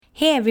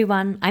Hey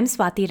everyone, I'm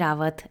Swati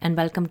Rawat and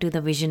welcome to the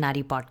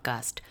Visionary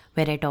podcast,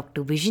 where I talk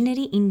to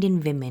visionary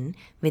Indian women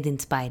with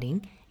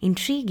inspiring,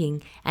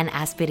 intriguing, and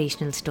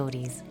aspirational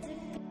stories.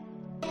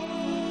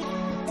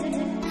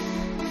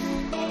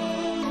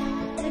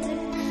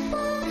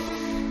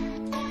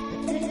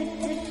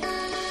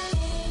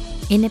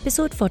 In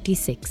episode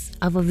 46,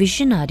 our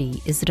visionary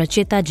is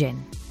Rachiyta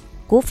Jain,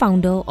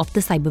 co-founder of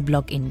the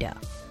Cyberblog India,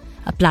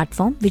 a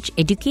platform which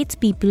educates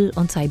people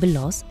on cyber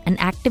laws and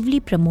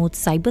actively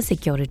promotes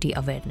cybersecurity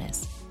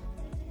awareness.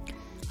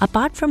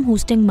 Apart from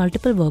hosting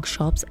multiple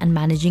workshops and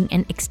managing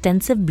an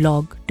extensive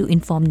blog to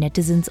inform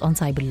netizens on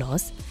cyber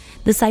laws,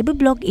 the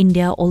Cyberblog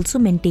India also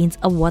maintains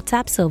a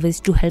WhatsApp service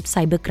to help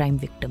cybercrime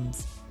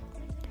victims.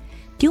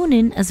 Tune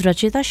in as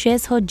Rachiyta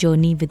shares her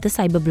journey with the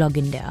Cyberblog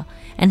India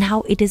and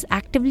how it is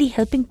actively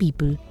helping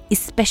people,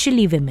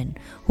 especially women,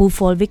 who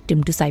fall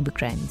victim to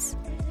cybercrimes.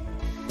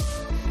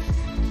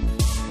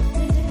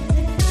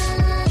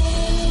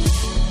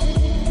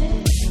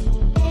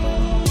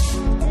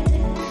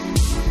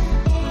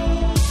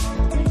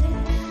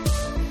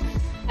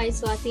 Hi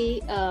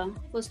Swati.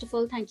 First of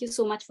all, thank you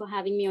so much for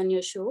having me on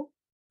your show.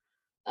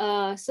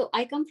 So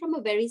I come from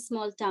a very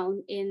small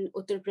town in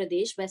Uttar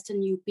Pradesh, Western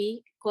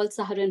UP, called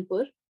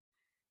Saharanpur.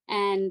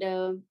 And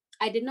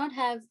I did not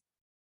have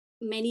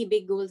many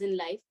big goals in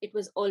life. It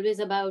was always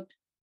about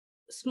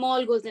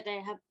small goals that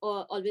I have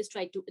always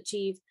tried to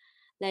achieve,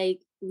 like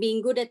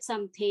being good at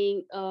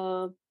something,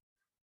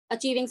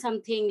 achieving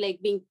something, like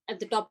being at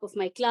the top of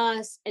my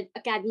class,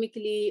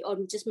 academically, or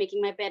just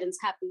making my parents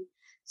happy.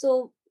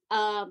 So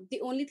the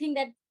only thing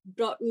that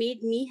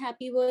made me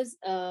happy was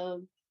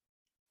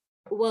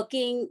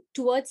working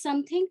towards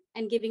something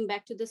and giving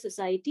back to the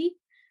society.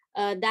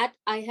 That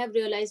I have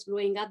realized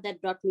growing up that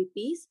brought me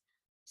peace.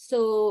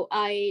 So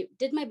I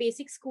did my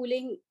basic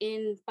schooling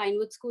in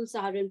Pinewood School,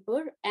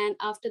 Saharanpur. And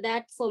after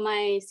that, for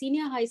my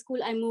senior high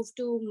school, I moved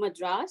to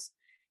Madras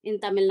in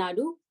Tamil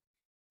Nadu.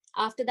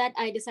 After that,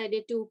 I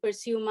decided to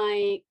pursue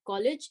my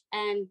college,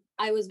 and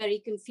I was very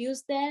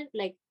confused there.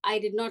 Like, I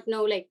did not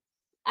know, like,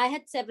 I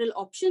had several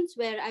options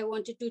where I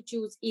wanted to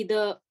choose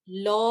either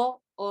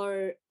law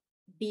or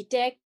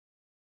BTech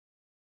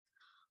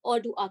or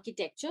do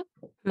architecture.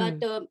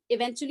 But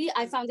eventually,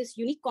 I found this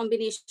unique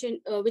combination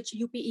which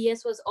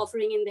UPES was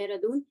offering in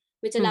Dehradun,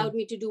 which allowed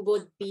me to do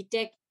both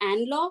BTech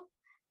and law.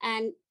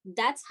 And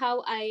that's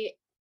how I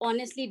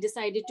honestly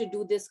decided to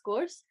do this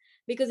course,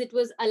 because it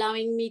was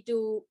allowing me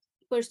to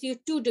pursue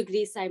 2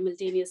 degrees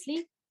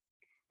simultaneously.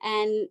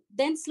 And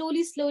then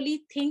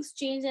slowly things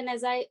changed. And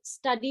as I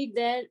studied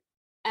there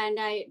and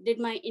I did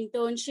my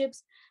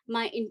internships,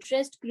 my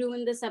interest grew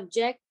in the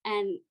subject.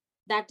 And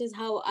that is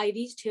how I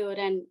reached here.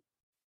 And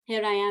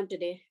here I am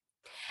today.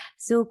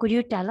 So, could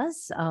you tell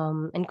us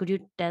and could you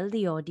tell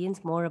the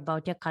audience more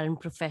about your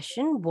current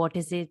profession? What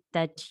is it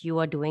that you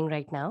are doing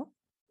right now,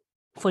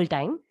 full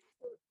time?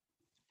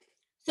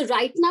 So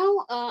right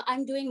now,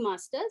 I'm doing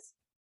masters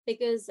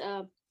because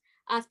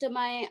after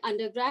my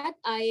undergrad,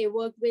 I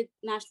worked with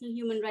National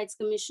Human Rights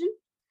Commission.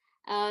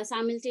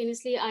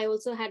 Simultaneously, I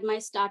also had my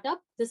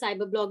startup, the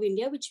Cyberblog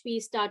India, which we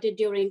started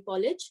during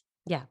college.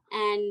 Yeah.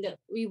 And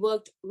we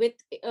worked with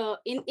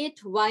in it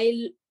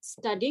while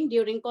studying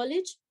during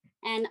college.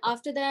 And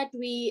after that,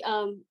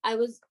 I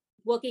was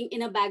working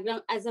in a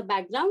background as a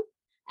background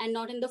and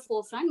not in the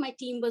forefront. My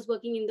team was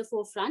working in the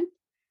forefront,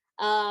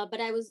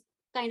 but I was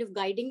kind of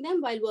guiding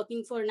them while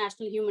working for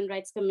National Human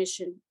Rights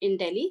Commission in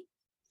Delhi.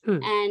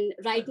 And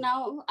right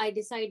now, I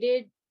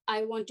decided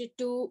I wanted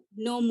to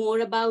know more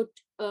about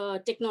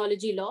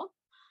technology law,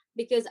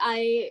 because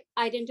I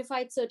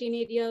identified certain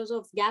areas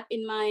of gap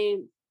in my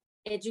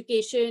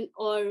education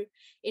or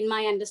in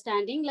my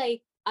understanding.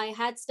 Like, I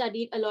had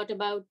studied a lot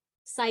about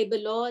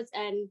cyber laws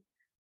and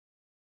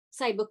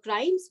cyber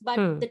crimes,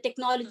 but the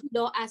technology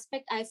law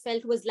aspect I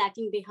felt was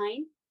lacking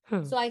behind.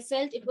 So I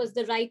felt it was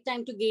the right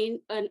time to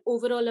gain an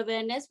overall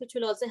awareness, which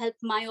will also help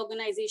my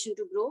organization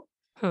to grow.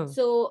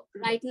 So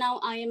right now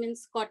I am in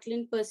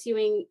Scotland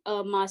pursuing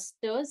a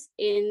master's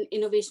in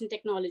innovation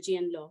technology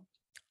and law.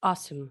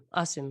 Awesome.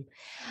 Awesome.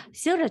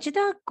 So,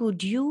 Rachita,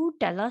 could you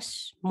tell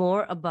us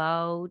more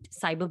about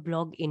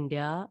Cyberblog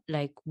India?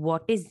 Like,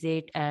 what is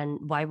it and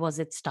why was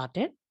it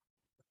started?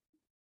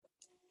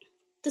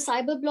 The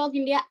Cyberblog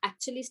India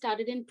actually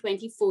started in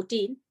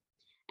 2014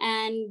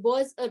 and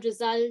was a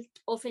result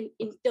of an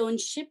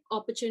internship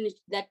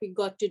opportunity that we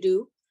got to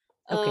do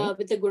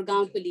with the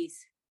Gurgaon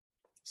police.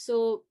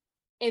 So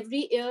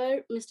every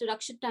year, Mr.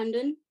 Rakshit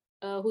Tandon,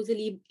 who's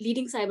a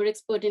leading cyber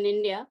expert in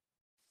India,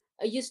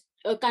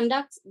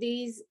 conducts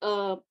these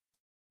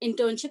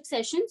internship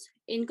sessions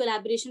in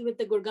collaboration with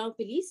the Gurgaon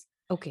police,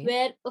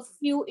 where a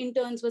few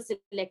interns were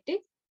selected.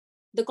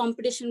 The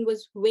competition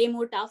was way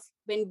more tough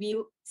when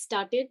we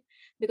started,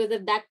 because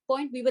at that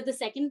point we were the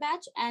second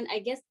batch, and I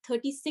guess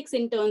 36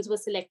 interns were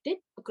selected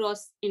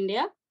across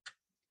India,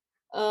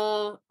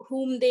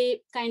 whom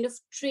they kind of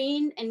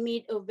trained and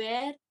made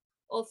aware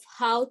of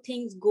how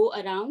things go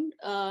around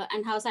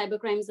and how cyber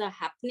crimes are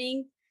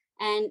happening.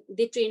 And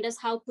they trained us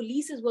how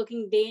police is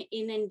working day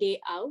in and day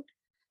out.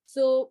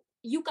 So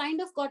you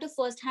kind of got a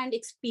first-hand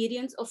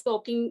experience of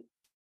talking,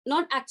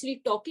 not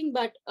actually talking,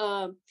 but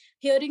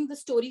hearing the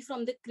story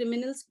from the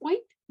criminal's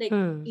point. Like,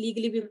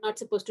 legally we were not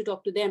supposed to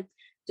talk to them,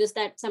 just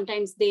that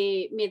sometimes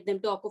they made them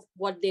talk of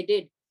what they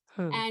did.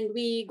 And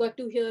we got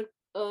to hear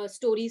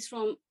stories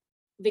from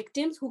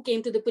victims who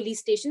came to the police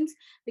stations,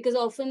 because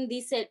often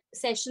these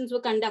sessions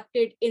were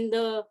conducted in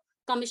the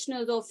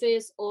commissioner's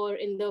office or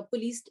in the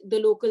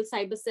local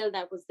cyber cell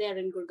that was there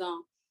in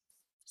Gurgaon.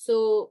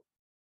 So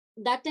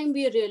that time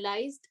we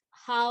realized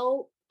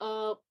how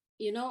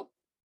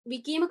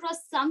we came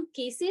across some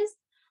cases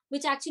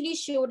which actually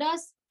showed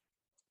us,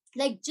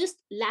 like, just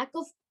lack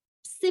of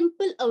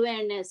simple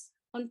awareness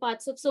on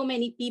parts of so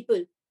many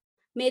people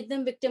made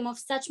them victim of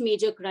such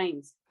major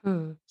crimes.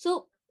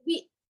 So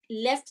we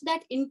left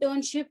that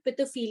internship with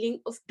a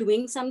feeling of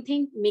doing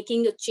something,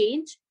 making a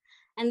change.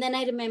 And then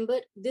I remember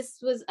this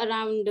was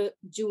around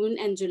June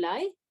and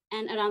July,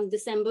 and around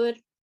December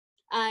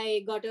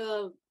I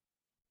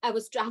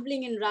was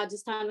traveling in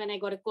Rajasthan when I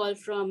got a call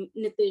from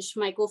Nitish,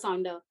 my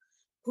co-founder,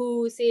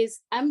 who says,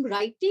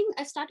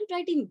 I started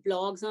writing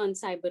blogs on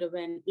cyber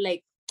event,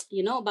 like,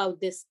 about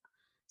this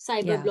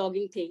cyber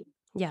blogging thing.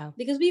 Yeah.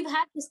 Because we've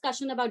had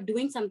discussion about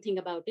doing something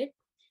about it.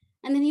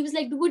 And then he was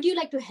like, would you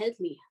like to help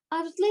me?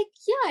 I was like,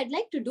 yeah, I'd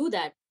like to do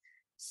that.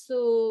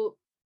 So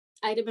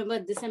I remember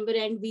December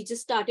end, we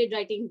just started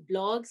writing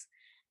blogs.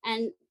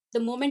 And the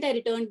moment I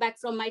returned back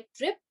from my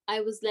trip,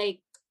 I was like,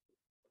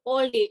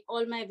 all day,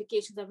 all my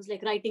vacations, I was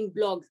like writing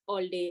blogs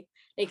all day,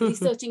 like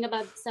researching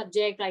about the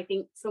subject,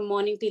 writing from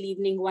morning till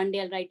evening. One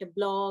day I'll write a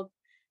blog,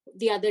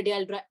 the other day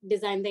I'll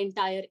design the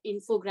entire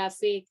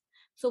infographic.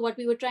 So what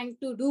we were trying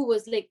to do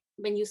was, like,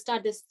 when you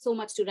start, there's so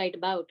much to write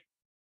about.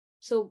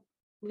 So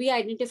we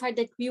identified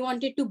that we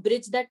wanted to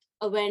bridge that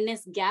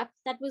awareness gap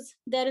that was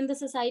there in the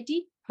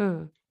society,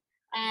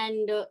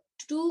 and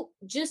to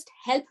just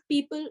help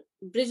people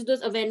bridge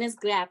those awareness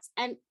gaps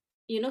and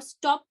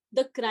stop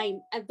the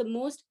crime at the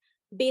most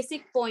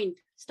basic point.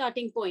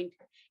 Starting point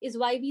is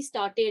why we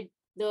started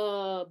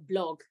the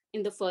blog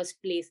in the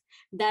first place.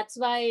 That's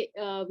why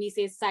we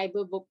say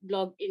Cyber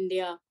Blog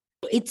India.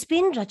 It's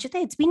been, Rachita,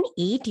 it's been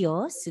 8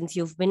 years since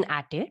you've been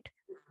at it.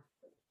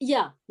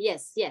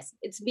 Yes,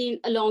 it's been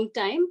a long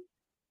time,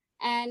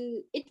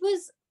 and it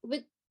was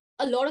with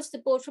a lot of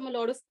support from a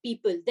lot of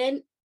people.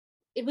 Then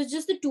it was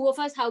just the two of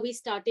us how we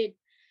started.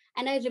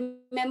 And I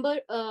remember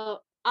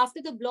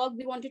after the blog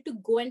we wanted to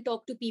go and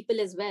talk to people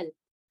as well.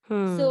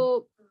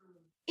 So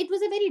it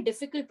was a very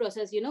difficult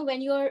process,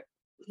 when you're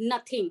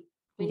nothing,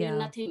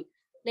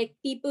 like,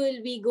 people,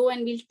 we go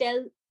and we'll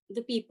tell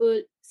the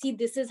people, see,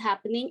 this is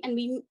happening and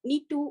we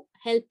need to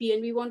help you,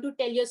 and we want to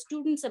tell your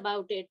students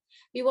about it,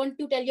 we want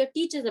to tell your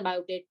teachers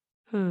about it.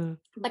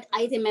 But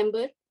I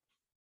remember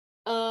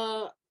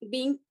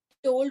being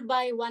told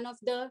by one of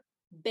the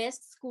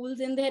best schools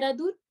in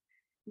Dehradun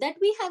that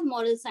we have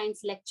moral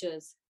science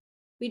lectures,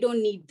 we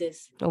don't need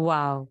this.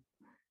 Wow.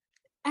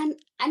 And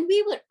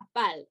we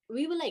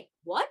were like,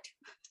 what?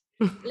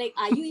 Like,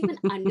 are you even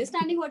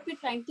understanding what we're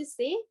trying to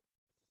say?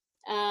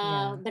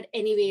 But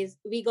anyways,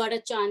 we got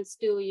a chance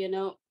to,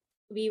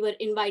 we were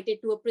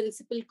invited to a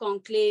principals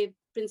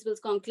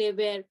conclave,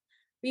 where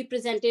we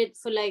presented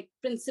for, like,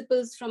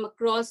 principals from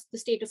across the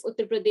state of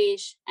Uttar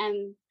Pradesh.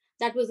 And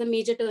that was a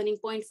major turning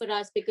point for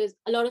us, because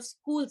a lot of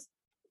schools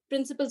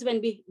principals,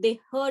 when they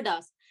heard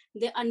us,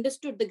 they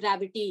understood the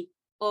gravity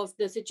of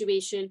the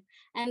situation,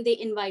 and they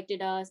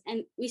invited us.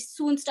 And we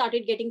soon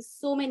started getting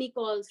so many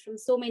calls from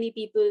so many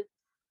people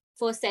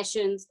for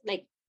sessions.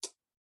 Like,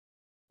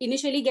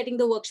 initially getting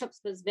the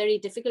workshops was very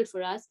difficult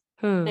for us,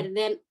 but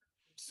then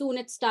soon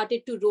it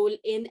started to roll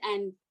in,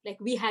 and, like,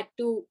 we had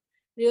to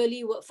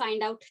really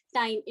find out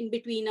time in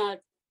between our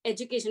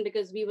education,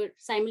 because we were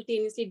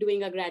simultaneously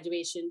doing our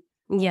graduation,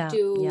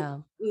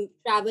 to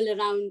travel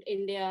around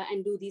India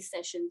and do these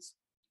sessions.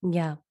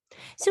 Yeah.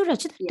 So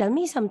Rachita, tell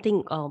me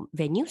something.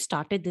 When you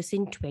started this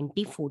in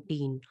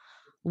 2014,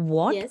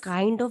 what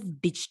kind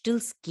of digital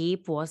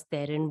scape was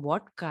there, and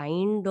what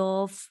kind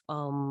of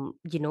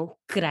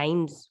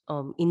crimes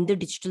in the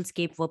digital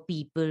scape were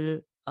people,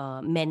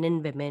 men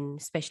and women,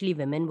 especially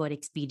women, were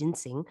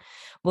experiencing,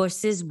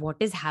 versus what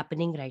is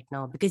happening right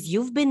now? Because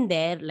you've been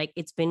there, like,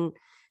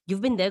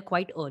 you've been there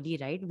quite early,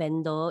 right?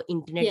 When the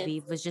internet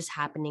wave was just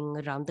happening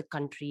around the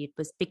country, it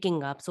was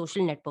picking up,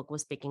 social network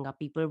was picking up,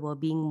 people were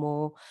being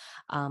more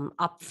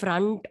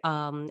upfront,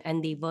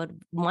 and they were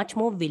much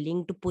more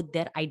willing to put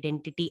their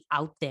identity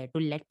out there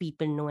to let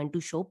people know and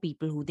to show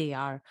people who they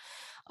are.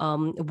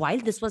 While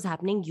this was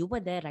happening, you were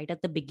there right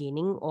at the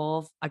beginning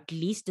of at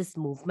least this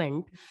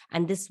movement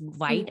and this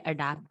wide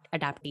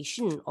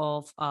adaptation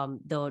of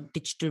the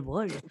digital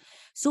world.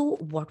 So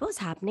what was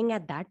happening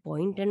at that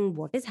point, and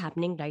what is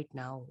happening right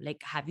now?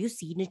 Like, have you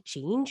seen a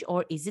change,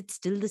 or is it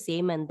still the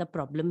same and the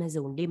problem has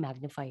only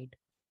magnified?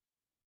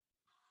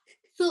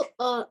 So,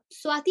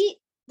 Swati,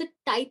 the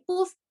type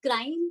of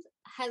crime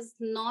has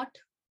not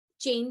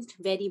changed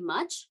very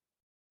much.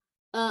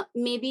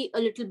 Maybe a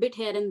little bit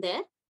here and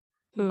there,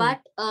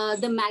 but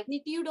the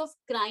magnitude of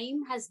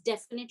crime has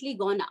definitely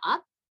gone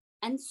up,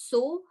 and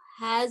so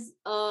has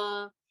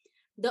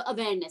the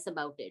awareness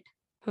about it.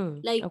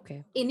 Like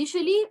Okay.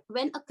 initially,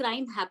 when a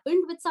crime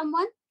happened with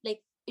someone,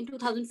 like in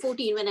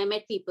 2014, when I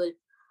met people,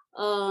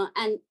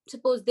 and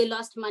suppose they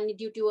lost money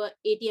due to a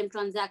ATM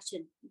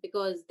transaction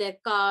because their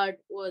card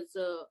was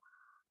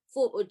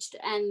forged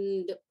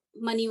and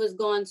money was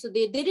gone, so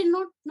they did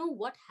not know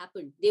what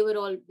happened. They were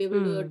all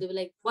bewildered. They were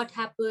like, what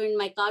happened?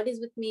 My card is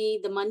with me,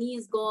 the money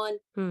is gone.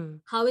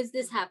 How is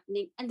this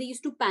happening? And they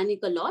used to panic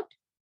a lot.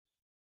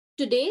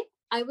 Today,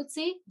 I would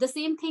say the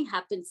same thing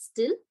happens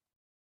still.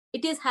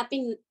 It is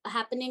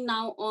happening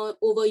now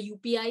over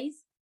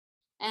UPIs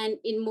and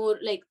in more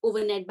like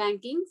over net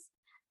bankings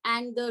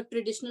and the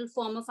traditional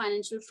form of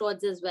financial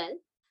frauds as well.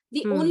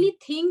 The only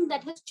thing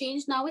that has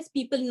changed now is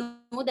people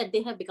know that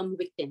they have become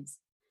victims.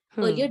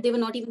 Earlier, they were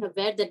not even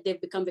aware that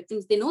they've become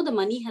victims. They know the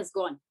money has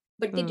gone,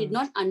 but they did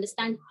not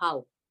understand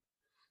how.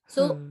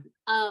 So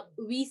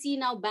we see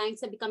now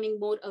banks are becoming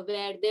more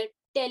aware.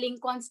 They're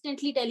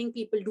constantly telling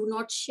people, do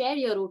not share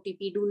your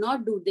OTP, do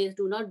not do this,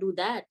 do not do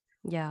that.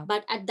 Yeah.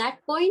 But at that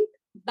point,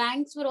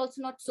 banks were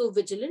also not so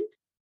vigilant.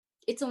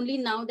 It's only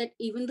now that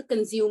even the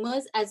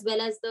consumers as well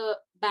as the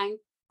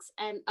banks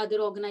and other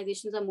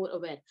organizations are more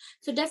aware.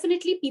 So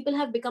definitely people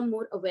have become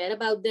more aware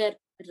about their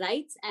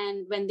rights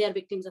and when they are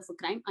victims of a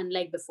crime,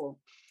 unlike before.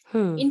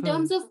 In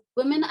terms of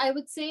women, I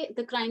would say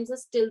the crimes are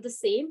still the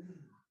same,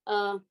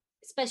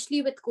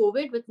 especially with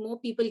COVID, with more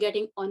people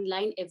getting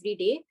online every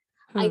day.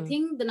 I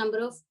think the number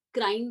of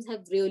crimes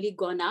have really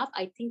gone up.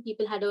 I think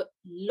people had a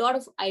lot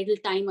of idle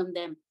time on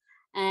them,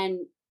 and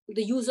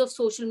the use of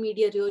social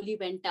media really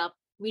went up.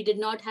 We did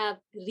not have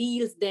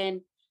reels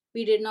then.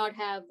 We did not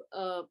have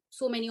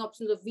so many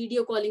options of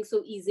video calling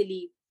so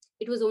easily.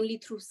 It was only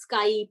through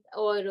Skype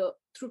or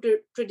through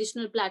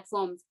traditional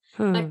platforms.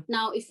 But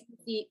now if you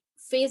see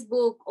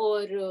Facebook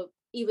or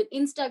even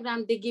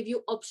Instagram, they give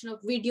you option of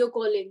video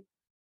calling.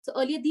 So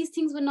earlier these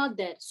things were not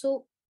there.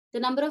 So the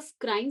number of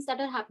crimes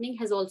that are happening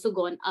has also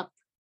gone up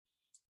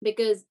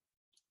because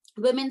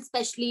women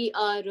especially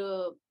are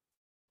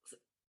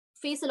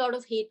face a lot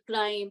of hate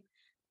crime,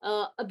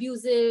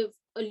 abusive,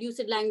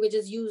 lucid language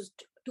is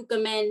used to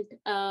comment.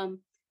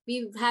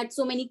 We've had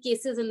so many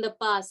cases in the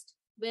past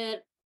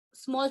where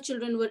small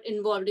children were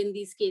involved in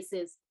these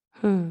cases.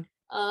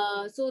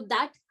 So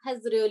that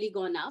has really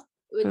gone up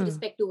with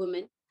respect to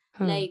women.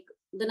 Like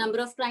the number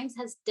of crimes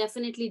has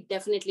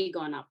definitely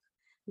gone up.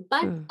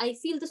 But I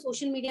feel the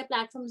social media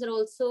platforms are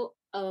also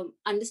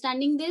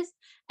understanding this,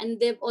 and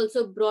they've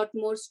also brought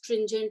more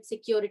stringent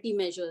security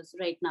measures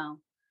right now,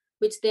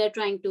 which they're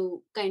trying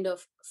to kind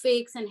of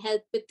fix and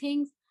help with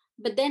things.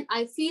 But then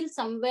I feel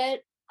somewhere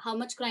how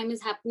much crime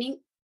is happening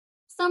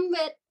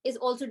somewhere is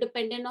also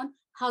dependent on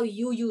how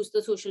you use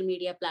the social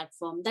media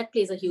platform. That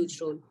plays a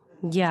huge role.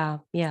 Yeah.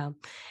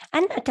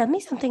 And tell me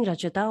something,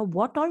 Rachita,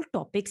 what all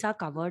topics are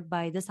covered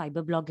by the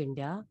Cyberblog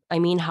India? I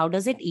mean, how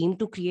does it aim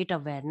to create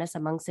awareness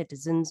among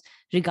citizens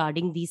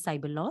regarding these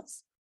cyber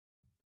laws?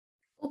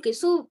 Okay,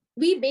 so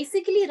we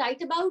basically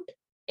write about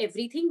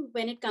everything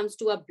when it comes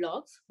to our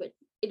blogs, but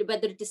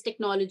whether it is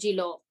technology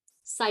law,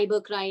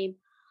 cybercrime,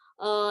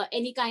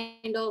 any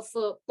kind of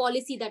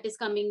policy that is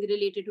coming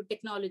related to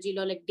technology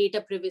law, like data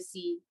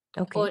privacy,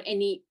 or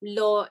any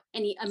law,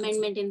 any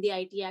amendment in the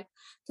IT Act.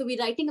 So we're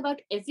writing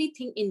about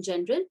everything in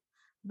general,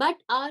 but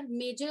our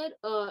major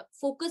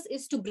focus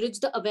is to bridge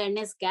the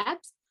awareness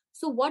gaps.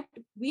 So what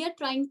we are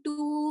trying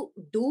to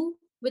do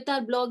with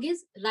our blog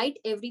is write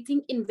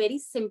everything in very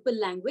simple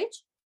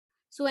language,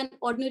 so an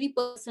ordinary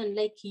person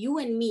like you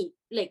and me,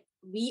 like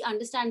we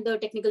understand the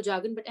technical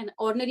jargon, but an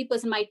ordinary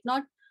person might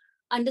not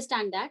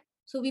understand that.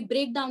 So we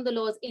break down the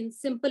laws in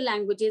simple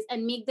languages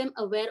and make them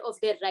aware of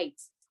their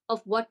rights,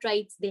 of what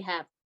rights they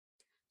have.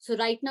 So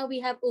right now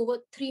we have over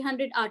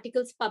 300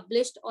 articles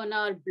published on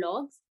our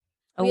blogs.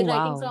 Oh, We're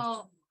writing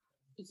wow.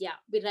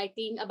 we're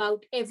writing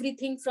about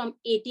everything from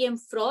ATM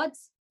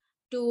frauds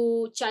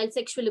to child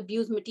sexual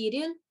abuse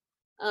material.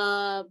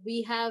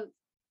 We have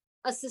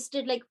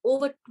assisted like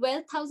over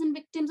 12,000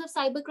 victims of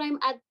cybercrime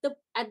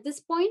at this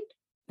point.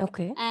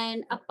 Okay.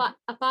 And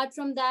apart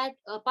from that,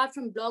 apart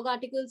from blog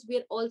articles, we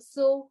are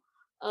also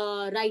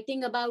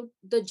writing about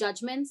the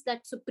judgments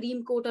that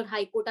Supreme Court or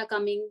High Court are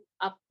coming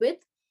up with.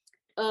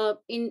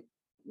 In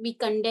We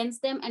condense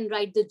them and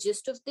write the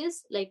gist of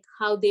this, like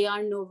how they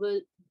are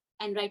novel,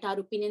 and write our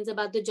opinions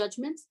about the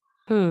judgments.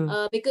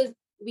 Because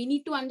we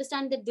need to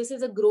understand that this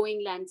is a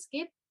growing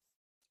landscape.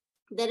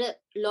 There are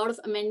a lot of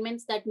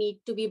amendments that need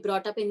to be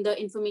brought up in the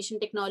Information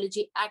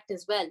Technology Act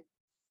as well.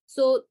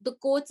 So the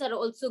courts are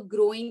also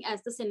growing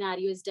as the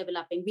scenario is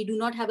developing. We do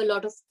not have a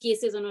lot of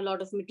cases on a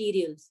lot of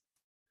materials.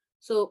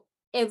 So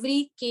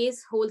every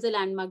case holds a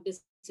landmark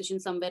decision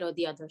somewhere or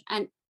the other,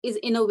 and is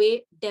in a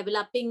way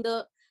developing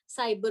the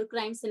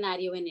cybercrime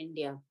scenario in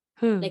India,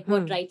 like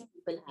what rights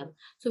people have.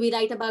 So we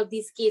write about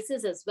these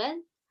cases as well.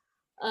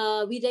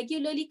 We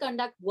regularly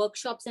conduct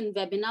workshops and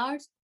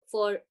webinars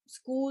for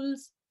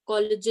schools,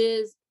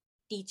 colleges,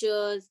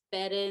 teachers,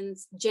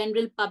 parents,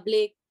 general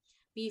public.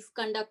 We've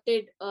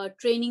conducted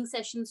training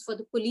sessions for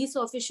the police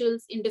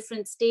officials in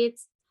different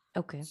states.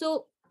 Okay.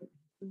 So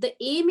the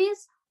aim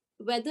is,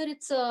 whether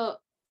it's a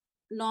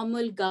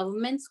normal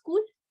government school,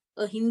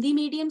 a Hindi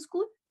medium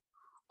school,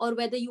 or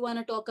whether you want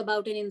to talk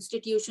about an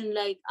institution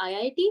like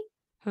IIT,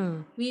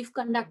 we've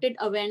conducted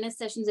awareness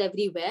sessions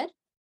everywhere,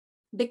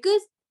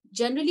 because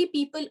generally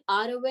people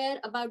are aware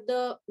about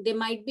they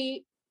might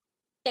be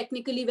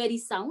technically very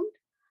sound,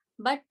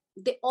 but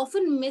they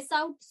often miss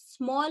out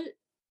small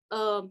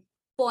uh,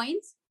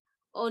 points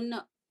on,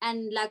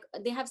 and like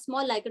they have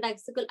small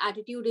lackadaisical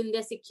attitude in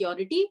their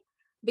security,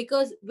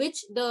 because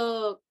which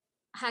the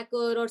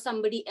hacker or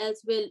somebody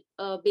else will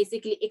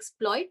basically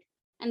exploit,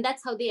 and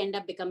that's how they end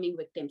up becoming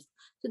victims.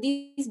 So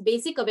these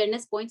basic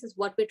awareness points is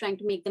what we're trying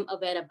to make them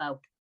aware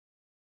about.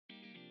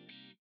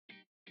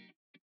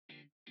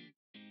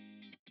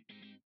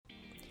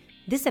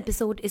 This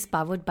episode is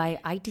powered by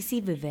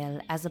ITC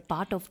Vivel as a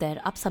part of their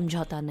Ab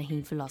Samjhauta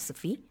Nahi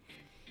philosophy.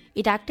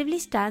 It actively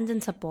stands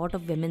in support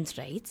of women's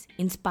rights,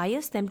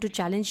 inspires them to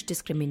challenge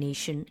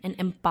discrimination, and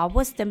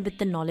empowers them with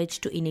the knowledge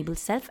to enable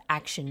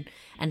self-action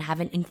and have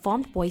an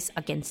informed voice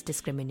against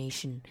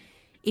discrimination.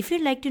 If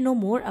you'd like to know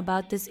more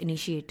about this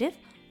initiative,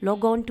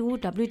 log on to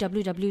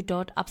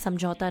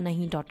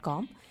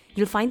www.absamjhautanahi.com.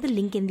 You'll find the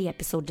link in the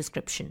episode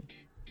description.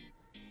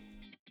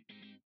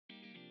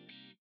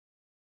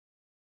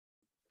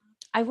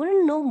 I want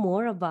to know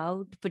more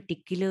about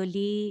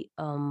particularly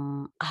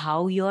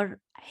how you're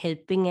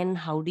helping and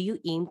how do you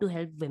aim to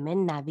help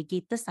women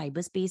navigate the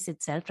cyberspace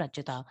itself,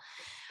 Rachiyta.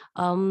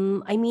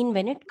 I mean,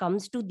 when it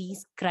comes to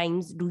these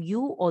crimes, do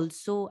you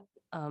also,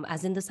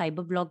 as in the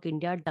Cyberblog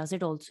India, does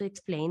it also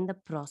explain the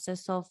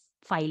process of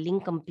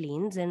filing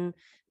complaints and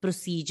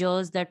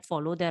procedures that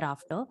follow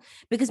thereafter?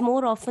 Because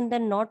more often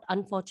than not,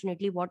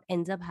 unfortunately, what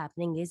ends up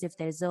happening is if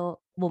there's a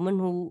woman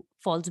who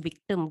falls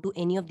victim to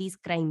any of these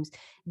crimes,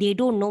 they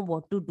don't know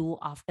what to do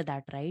after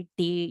that, right?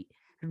 They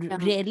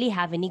rarely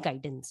have any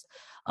guidance.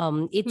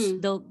 It's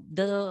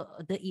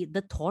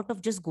the thought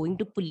of just going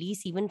to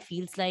police even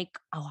feels like,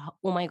 oh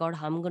my god,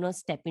 how I'm gonna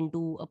step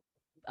into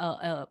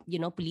a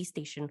police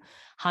station.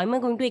 How am I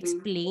going to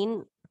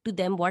explain to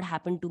them what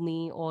happened to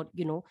me, or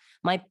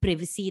my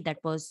privacy that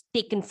was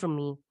taken from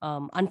me,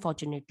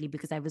 unfortunately,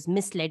 because I was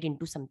misled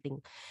into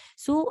something.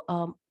 So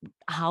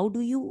how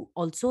do you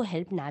also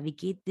help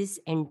navigate this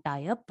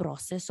entire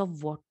process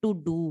of what to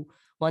do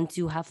once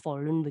you have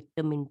fallen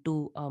victim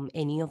into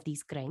any of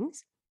these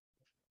crimes?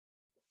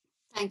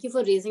 Thank you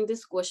for raising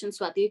this question,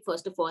 Swati,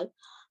 first of all,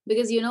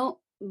 because,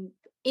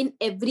 in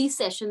every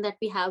session that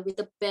we have with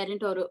a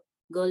parent or a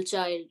girl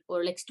child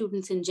or like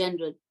students in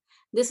general,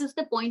 this is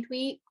the point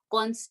we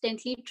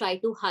constantly try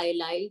to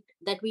highlight,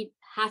 that we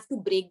have to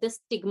break the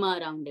stigma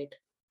around it.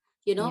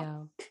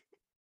 Yeah.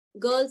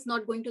 Girls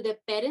not going to their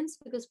parents,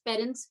 because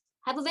parents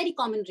have a very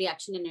common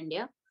reaction in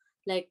India,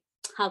 like,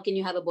 how can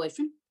you have a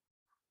boyfriend?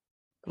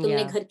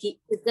 तुमने घर की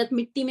इज्जत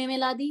मिट्टी में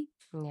मिला दी.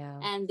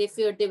 And they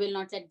fear they will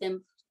not let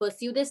them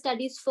pursue their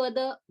studies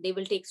further. They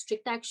will take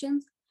strict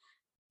actions.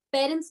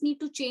 Parents need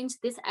to change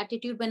this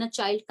attitude when a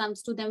child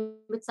comes to them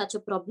with such a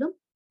problem.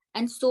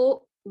 And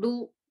so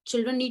do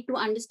children need to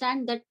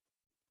understand that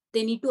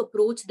they need to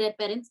approach their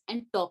parents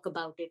and talk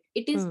about it.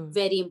 It is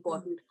very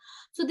important.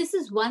 So this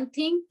is one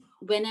thing.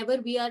 Whenever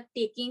we are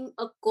taking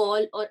a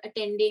call or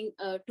attending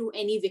to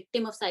any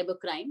victim of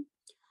cybercrime,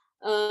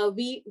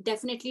 we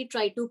definitely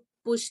try to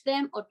push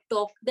them or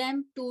talk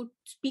them to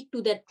speak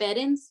to their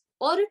parents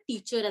or a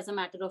teacher, as a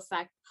matter of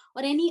fact,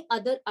 or any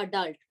other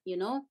adult,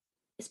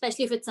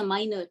 especially if it's a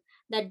minor,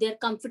 that they're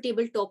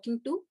comfortable talking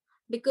to,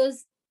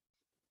 because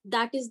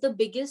that is the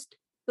biggest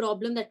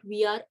problem that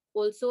we are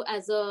also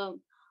as a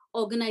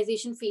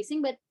organization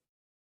facing, where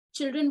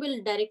children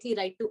will directly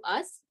write to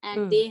us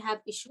and they have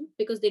issues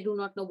because they do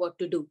not know what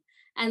to do,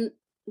 and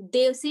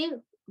they'll say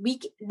we'll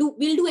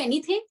do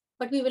anything,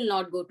 but we will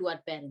not go to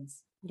our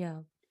parents.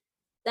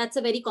 That's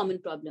a very common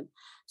problem.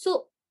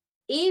 So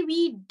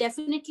we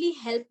definitely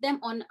help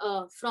them on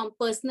from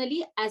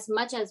personally as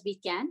much as we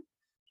can.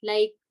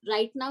 Like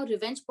right now,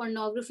 revenge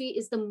pornography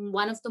is the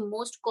one of the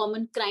most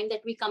common crime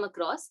that we come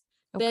across,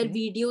 where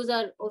videos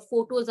or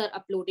photos are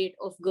uploaded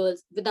of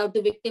girls without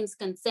the victim's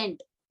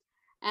consent,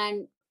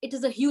 and it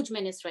is a huge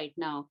menace right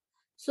now.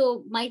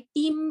 So my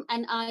team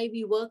and I,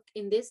 we work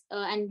in this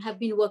and have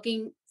been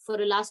working for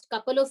the last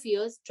couple of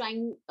years,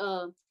 trying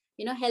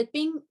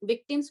helping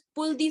victims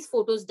pull these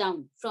photos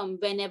down from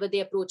whenever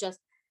they approach us,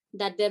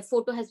 that their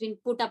photo has been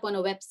put up on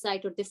a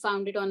website, or they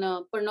found it on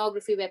a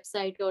pornography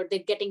website, or they're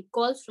getting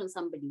calls from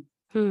somebody.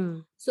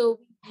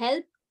 So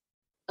help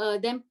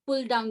them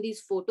pull down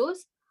these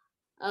photos.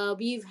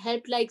 We've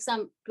helped like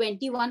some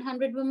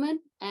 2,100 women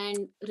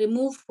and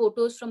removed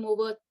photos from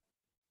over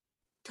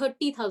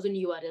 30,000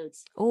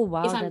 URLs. Oh,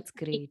 wow, if I'm that's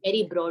great.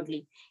 Very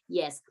broadly.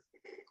 Yes.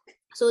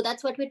 So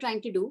that's what we're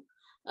trying to do.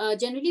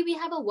 Generally, we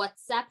have a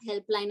WhatsApp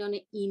helpline on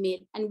an email,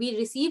 and we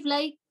receive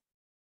like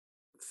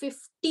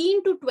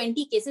 15 to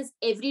 20 cases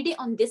every day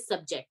on this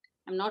subject.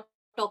 I'm not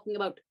talking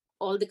about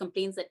all the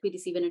complaints that we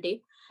receive in a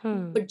day,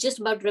 but just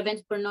about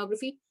revenge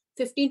pornography,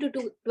 15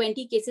 to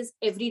 20 cases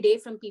every day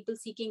from people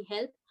seeking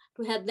help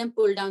to help them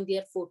pull down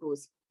their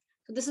photos.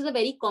 So this is a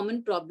very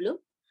common problem.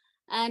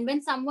 And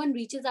when someone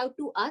reaches out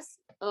to us,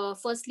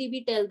 firstly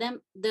we tell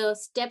them the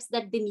steps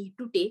that they need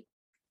to take,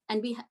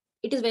 and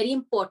it is very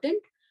important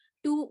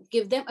to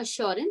give them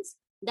assurance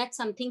that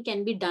something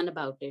can be done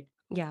about it.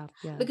 Yeah,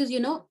 yeah. Because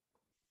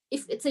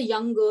if it's a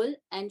young girl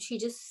and she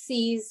just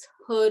sees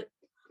her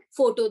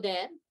photo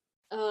there,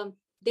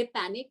 they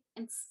panic.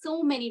 And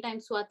so many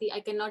times, Swati, I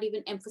cannot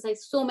even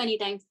emphasize, so many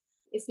times,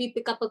 if we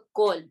pick up a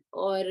call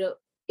or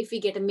if we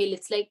get a mail,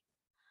 it's like,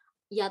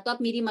 या तो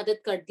आप मेरी मदद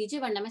कर दीजिए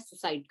वरना मैं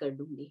suicide कर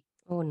दूंगी.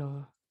 Oh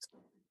no.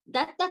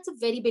 That's a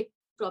very big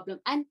problem,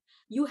 and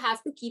you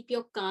have to keep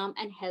your calm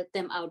and help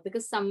them out,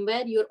 because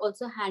somewhere you're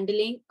also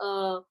handling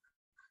a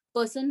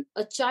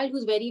child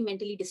who's very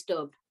mentally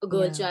disturbed, a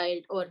girl Yeah.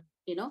 child, or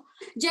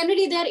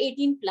generally they are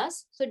 18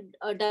 plus, so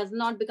it does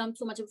not become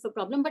so much of a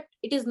problem, but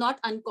it is not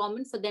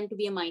uncommon for them to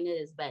be a minor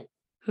as well.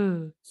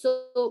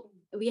 So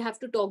we have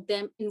to talk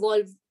them,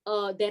 involve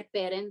their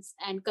parents,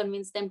 and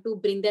convince them to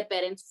bring their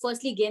parents,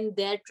 firstly gain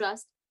their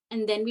trust,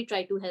 and then we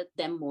try to help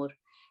them more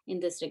in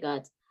this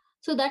regards.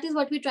 So that is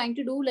what we're trying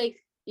to do, like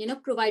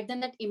provide them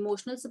that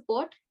emotional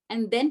support,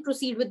 and then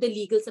proceed with the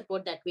legal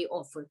support that we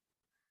offer.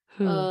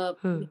 We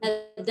help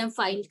them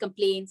file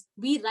complaints.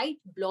 We write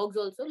blogs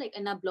also, like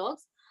in our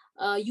blogs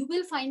you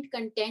will find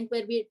content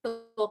where we're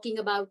talking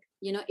about,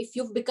 if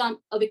you've become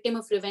a victim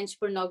of revenge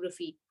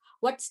pornography,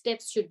 what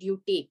steps should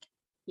you take,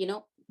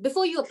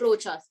 before you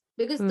approach us,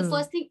 because the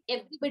first thing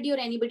everybody or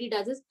anybody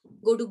does is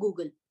go to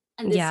Google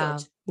and they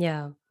search.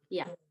 Yeah.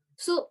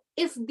 So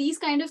if these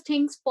kind of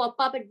things pop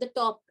up at the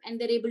top and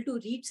they're able to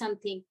read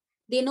something,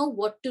 they know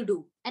what to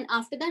do, and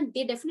after that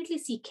they definitely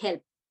seek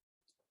help.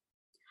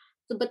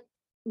 So, but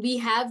we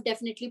have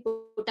definitely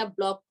put up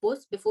blog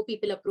posts before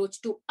people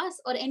approach to us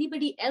or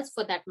anybody else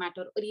for that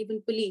matter, or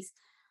even police,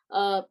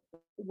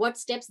 what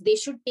steps they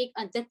should take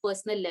at their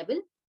personal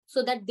level,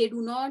 so that they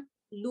do not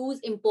lose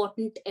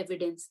important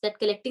evidence. That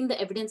collecting the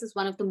evidence is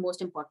one of the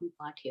most important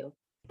part here.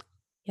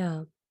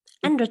 Yeah.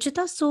 And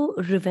Rachita, so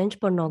revenge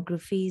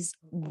pornography is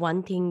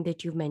one thing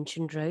that you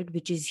mentioned, right?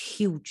 Which is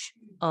huge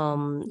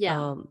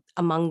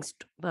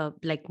amongst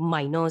like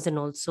minors, and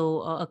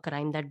also a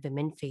crime that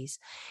women face.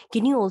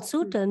 Can you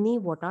also tell me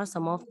what are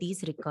some of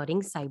these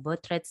recurring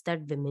cyber threats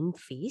that women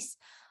face?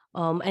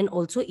 And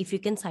also, if you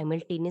can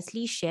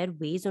simultaneously share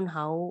ways on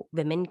how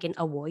women can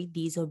avoid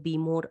these or be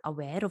more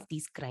aware of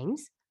these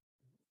crimes?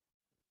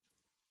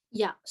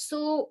 Yeah.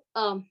 So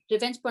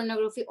revenge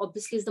pornography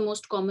obviously is the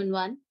most common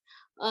one.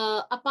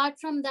 Apart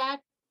from that,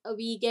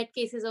 we get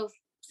cases of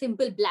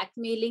simple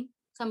blackmailing.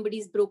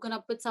 Somebody's broken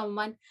up with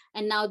someone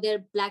and now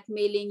they're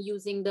blackmailing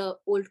using the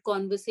old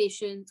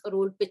conversations or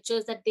old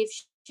pictures that they've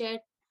shared.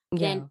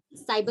 Then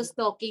cyber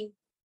stalking,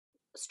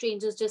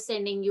 strangers just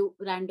sending you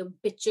random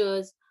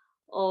pictures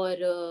or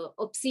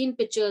obscene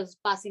pictures,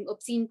 passing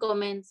obscene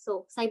comments.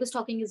 So cyber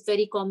stalking is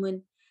very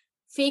common.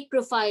 Fake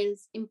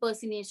profiles,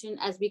 impersonation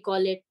as we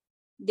call it.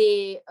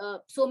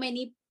 So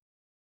many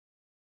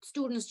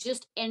students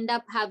just end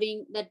up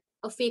having that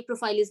a fake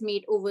profile is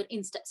made over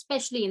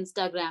especially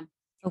Instagram.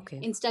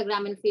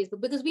 Instagram and Facebook,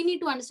 because we need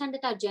to understand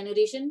that our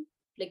generation,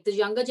 like the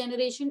younger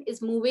generation,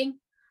 is moving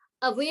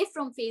away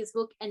from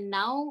Facebook, and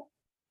now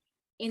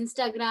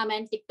Instagram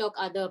and TikTok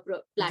are the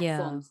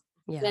platforms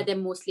where they're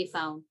mostly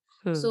found.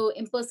 So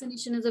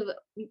impersonation is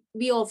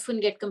we often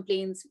get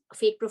complaints,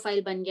 fake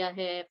profile ban gaya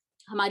hai,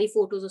 hamari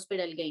photos us pe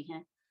dal gayi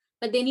hain.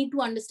 But they need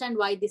to understand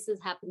why this is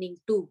happening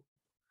too.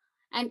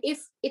 And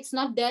if it's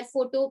not their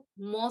photo,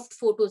 morphed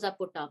photos are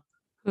put up.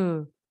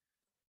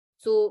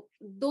 So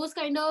those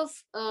kind of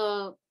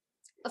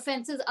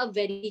offenses are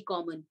very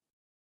common.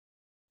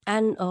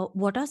 And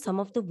what are some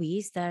of the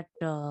ways that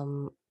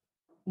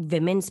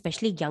women,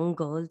 especially young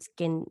girls,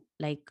 can,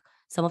 like,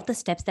 some of the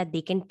steps that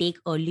they can take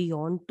early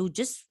on to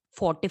just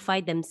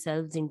fortify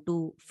themselves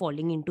into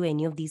falling into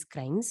any of these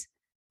crimes?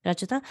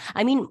 Rachita,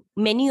 I mean,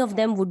 many of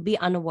them would be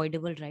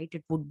unavoidable, right?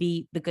 It would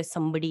be because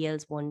somebody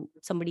else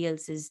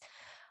is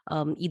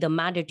either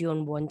mad at you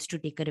and wants to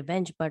take a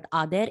revenge. But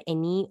are there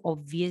any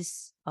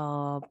obvious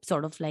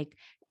sort of like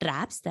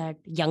traps that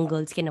young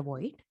girls can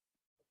avoid?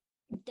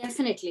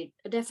 Definitely,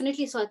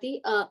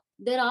 Swati.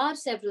 There are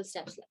several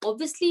steps.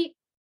 Obviously,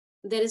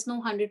 there is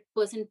no 100%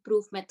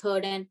 proof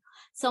method, and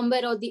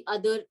somewhere or the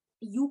other,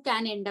 you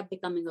can end up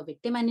becoming a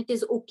victim, and it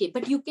is okay.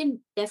 But you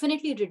can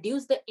definitely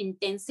reduce the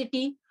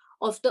intensity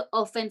of the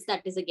offense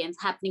that is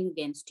happening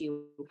against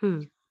you.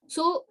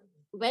 So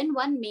when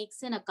one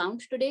makes an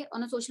account today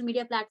on a social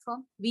media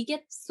platform, we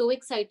get so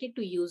excited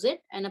to use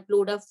it and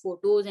upload our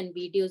photos and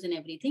videos and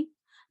everything.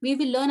 We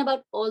will learn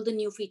about all the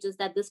new features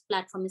that this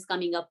platform is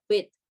coming up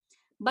with.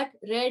 But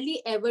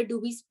rarely ever do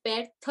we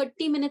spare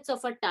 30 minutes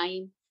of our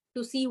time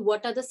to see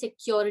what are the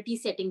security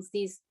settings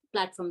these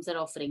platforms are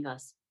offering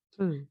us.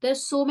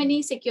 There's so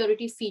many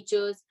security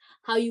features,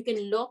 how you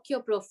can lock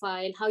your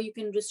profile, how you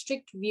can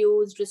restrict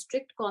views,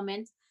 restrict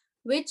comments,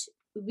 which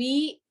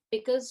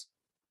because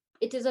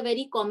it is a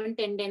very common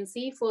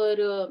tendency for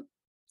the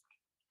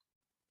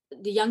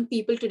young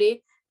people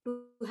today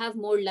to have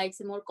more likes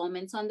and more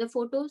comments on their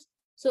photos.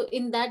 So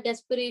in that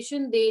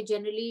desperation, they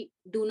generally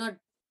do not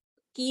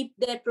keep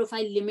their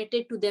profile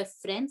limited to their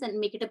friends and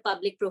make it a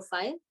public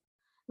profile,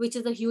 which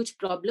is a huge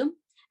problem.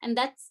 And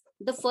that's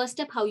the first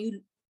step how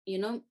you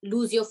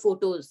lose your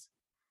photos.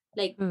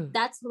 Like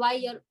that's why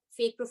your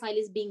fake profile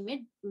is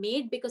being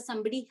made because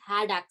somebody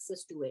had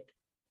access to it,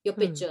 your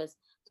pictures.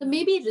 So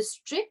maybe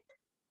restrict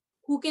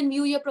who can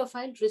view your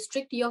profile,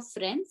 restrict your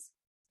friends,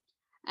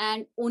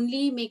 and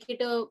only make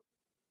it a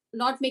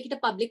not make it a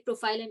public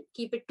profile and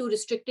keep it to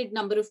restricted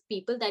number of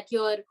people that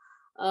you're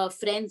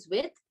friends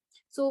with.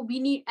 So we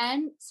need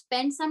and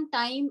spend some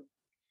time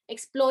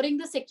exploring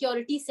the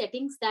security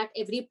settings that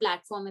every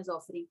platform is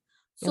offering.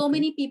 So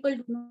many people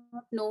do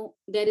not know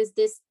there is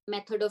this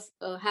method of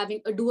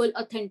having a dual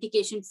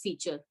authentication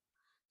feature.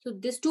 So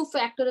this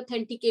two-factor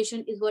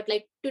authentication is what,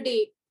 like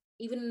today,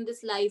 even in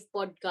this live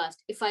podcast,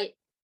 if I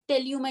tell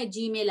you my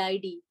Gmail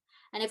ID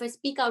and if I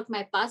speak out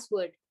my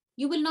password,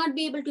 you will not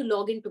be able to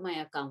log into my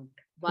account.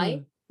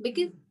 Why?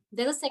 Because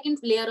there's a second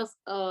layer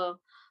of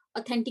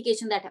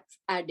authentication that I've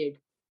added.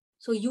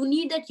 So you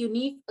need that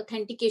unique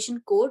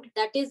authentication code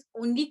that is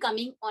only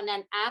coming on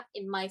an app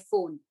in my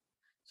phone.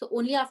 So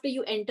only after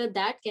you enter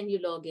that can you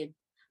log in.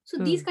 So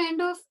these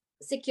kind of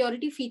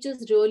security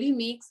features really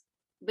makes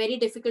very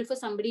difficult for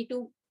somebody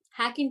to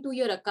hack into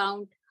your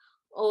account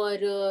or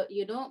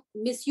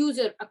misuse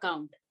your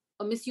account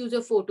or misuse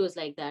your photos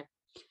like that.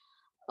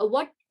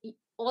 What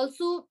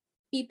also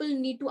people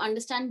need to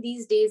understand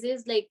these days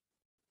is like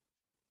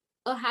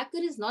a hacker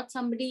is not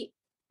somebody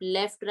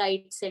left,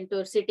 right,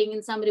 center, sitting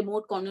in some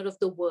remote corner of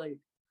the world.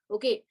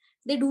 Okay.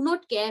 They do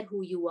not care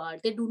who you are.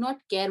 They do not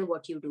care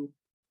what you do.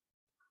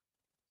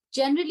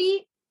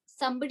 Generally,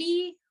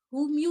 somebody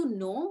whom you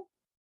know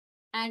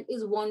and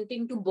is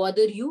wanting to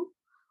bother you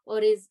or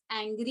is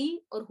angry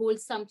or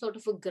holds some sort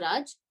of a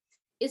grudge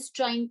is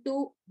trying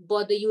to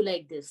bother you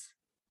like this.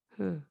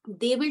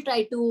 They will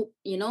try to,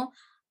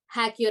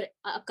 hack your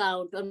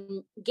account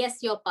or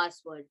guess your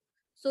password.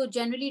 So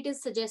generally it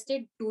is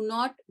suggested do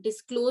not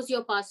disclose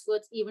your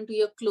passwords even to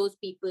your close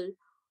people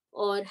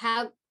or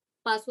have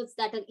passwords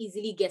that are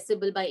easily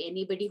guessable by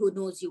anybody who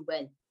knows you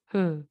well.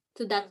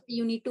 So that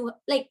you need to,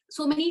 like,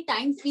 so many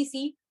times we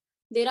see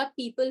there are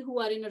people who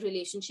are in a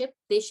relationship,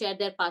 they share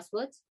their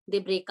passwords, they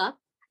break up,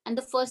 and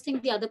the first thing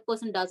the other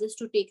person does is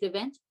to take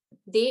revenge.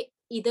 They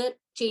either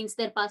change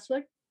their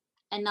password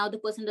and now the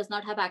person does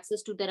not have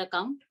access to their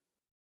account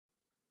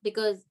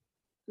because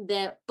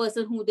the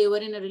person who they were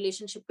in a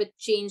relationship with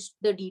changed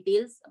the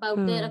details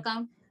about their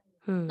account.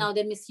 Now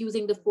they're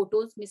misusing the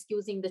photos,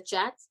 misusing the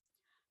chats.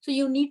 So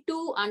you need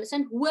to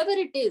understand whoever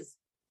it is,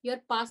 your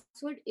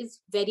password is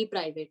very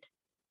private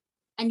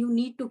and you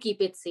need to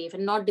keep it safe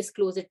and not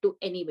disclose it to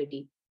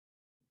anybody,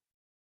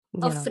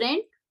 a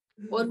friend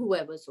or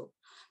whoever.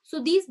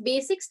 So these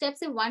basic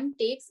steps if one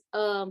takes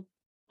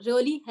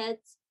really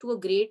helps to a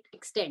great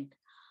extent.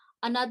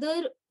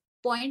 Another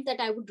point that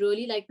I would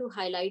really like to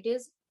highlight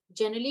is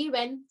generally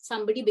when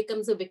somebody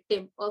becomes a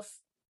victim of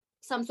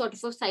some sort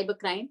of a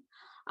cybercrime,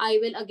 I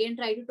will again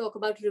try to talk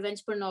about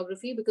revenge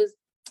pornography because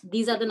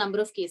these are the number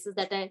of cases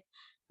that I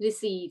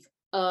receive.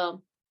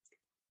 So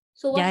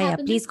what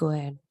happens? Please go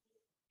ahead.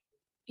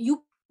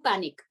 You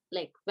panic.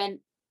 Like when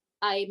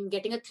I'm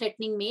getting a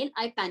threatening mail,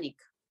 I panic.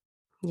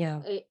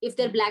 If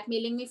they're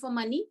blackmailing me for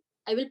money,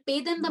 I will pay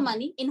them the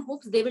money in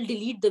hopes they will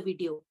delete the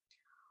video,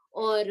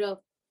 or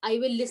I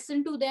will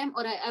listen to them,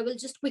 or I will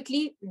just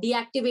quickly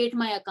deactivate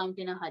my account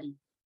in a hurry,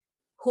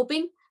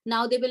 hoping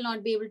now they will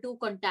not be able to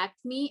contact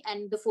me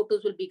and the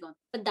photos will be gone.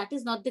 But that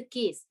is not the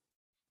case.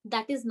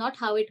 That is not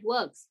how it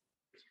works.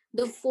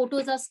 The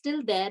photos are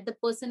still there. The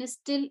person is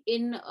still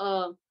in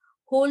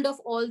hold of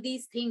all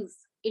these things,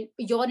 in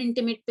your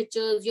intimate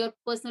pictures, your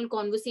personal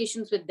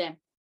conversations with them.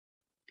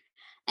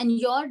 And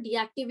you're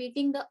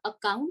deactivating the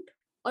account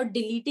or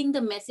deleting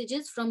the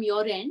messages from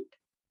your end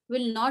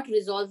will not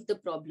resolve the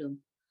problem.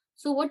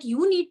 So what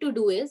you need to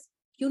do is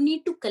you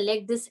need to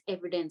collect this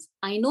evidence.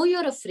 I know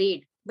you're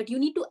afraid, but you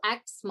need to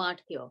act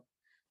smart here.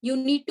 You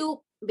need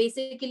to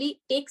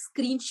basically take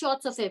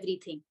screenshots of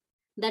everything,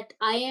 that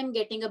I am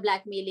getting a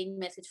blackmailing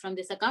message from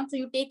this account. So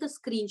you take a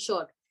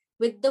screenshot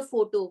with the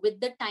photo, with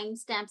the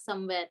timestamp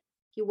somewhere.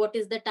 What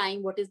is the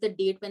time? What is the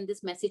date when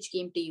this message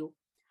came to you?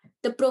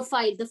 The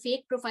profile, the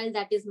fake profile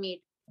that is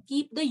made,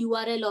 keep the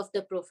URL of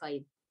the profile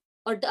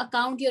or the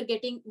account you're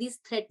getting these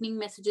threatening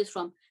messages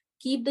from.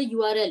 Keep the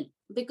URL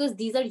because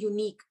these are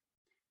unique.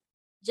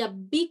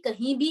 जब भी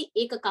कहीं भी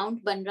एक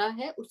account बन रहा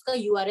है, उसका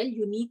URL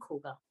unique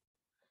होगा.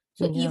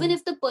 So even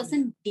if the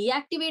person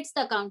deactivates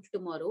the account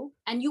tomorrow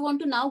and you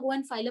want to now go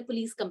and file a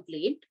police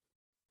complaint,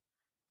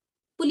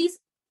 police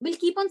will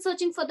keep on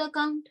searching for the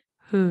account,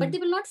 but they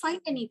will not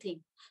find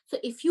anything. So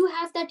if you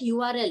have that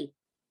URL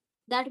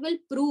that will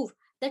prove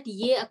that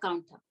ये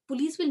account था,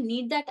 police will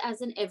need that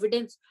as an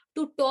evidence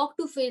to talk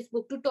to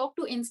Facebook, to talk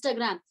to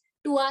Instagram,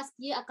 to ask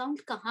ये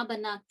account कहाँ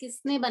बना,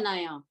 किसने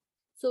बनाया.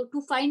 So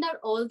to find out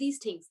all these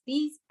things,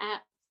 these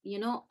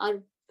are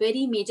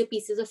very major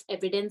pieces of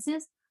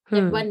evidences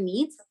that one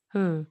needs.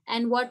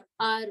 And what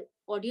our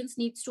audience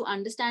needs to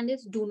understand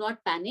is do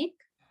not panic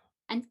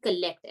and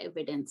collect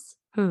evidence.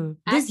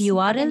 This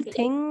URL Get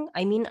thing,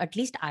 I mean, at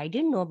least I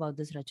didn't know about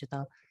this,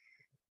 Rachita.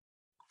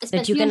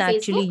 That you especially on can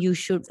actually, Facebook. you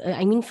should,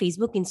 I mean,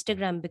 Facebook,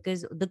 Instagram,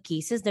 because the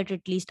cases that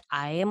at least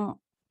I am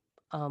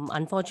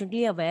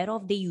unfortunately aware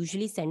of, they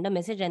usually send a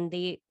message and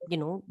they,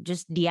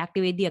 just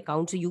deactivate the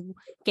account. So you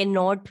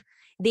cannot,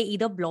 they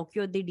either block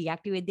you or they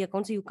deactivate the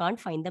account. So you can't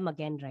find them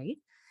again, right?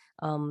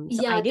 So I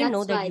Yeah, didn't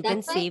know that's that why. you can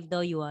That's why save the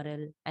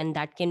URL and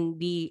that can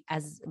be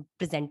as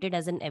presented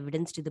as an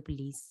evidence to the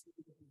police.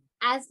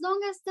 as long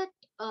as that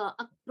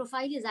a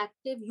profile is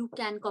active, you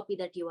can copy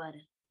that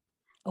URL.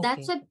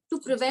 That's Okay. why, to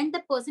prevent the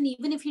person,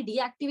 even if he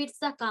deactivates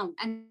the account,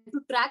 and to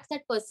track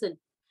that person,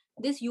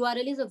 this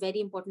URL is a very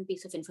important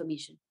piece of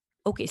information.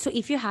 Okay. So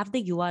if you have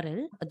the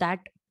URL, that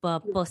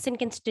person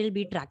can still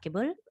be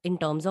trackable in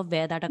terms of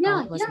where that Yeah,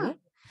 account was yeah, made.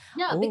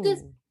 yeah.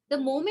 Because Oh. the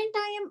moment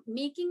I am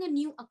making a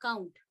new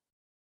account,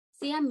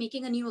 say I'm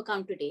making a new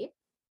account today,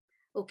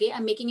 okay,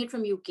 I'm making it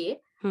from UK,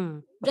 Hmm.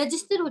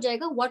 register ho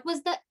jayega. What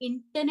was the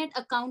internet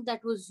account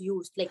that was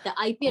used, like the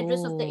IP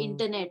address of the Oh.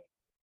 internet,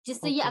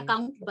 जिससे ये Okay.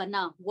 account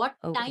बना, what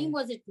time Okay.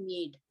 was it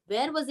made,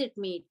 where was it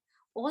made,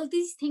 all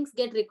these things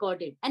get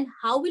recorded. And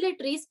how will I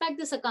trace back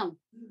this account?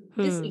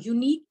 This Hmm.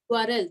 unique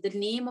URL, the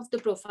name of the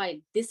profile,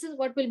 this is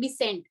what will be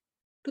sent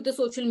to the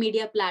social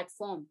media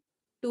platform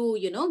to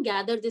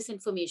gather this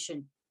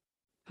information.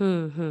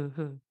 Hmm. Hmm.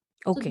 Hmm.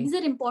 So Okay. these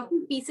are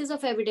important pieces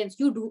of evidence.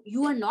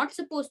 You are not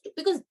supposed to,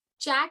 because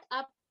chat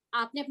आप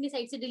आपने अपनी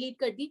side से delete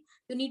कर दी,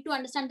 you need to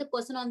understand the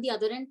person on the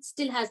other end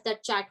still has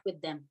that chat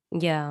with them,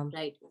 Yeah.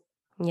 right?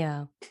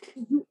 Yeah.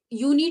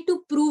 You need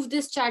to prove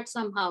this chat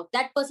somehow.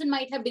 That person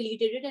might have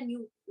deleted it and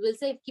you will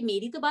say कि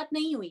मेरी तो बात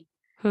नहीं हुई.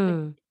 But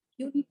Hmm.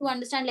 you need to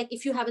understand, like,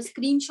 if you have a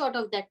screenshot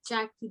of that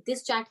chat,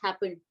 this chat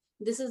happened,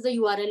 this is the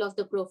URL of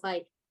the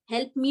profile,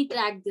 help me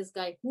track this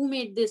guy who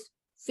made this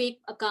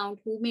fake account,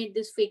 who made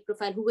this fake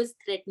profile, who was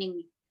threatening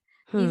me.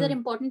 These are Hmm.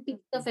 important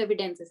pieces of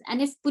evidences.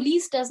 And if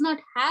police does not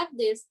have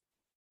this,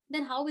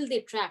 then how will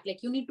they track?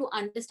 Like, you need to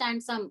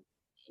understand some,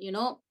 you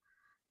know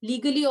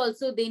legally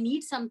also they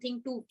need something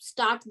to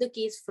start the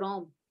case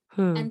from.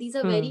 Hmm. And these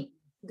are Hmm. very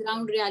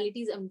ground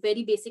realities and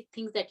very basic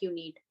things that you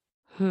need.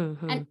 Hmm.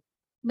 Hmm. And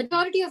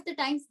majority of the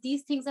times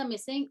these things are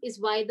missing, is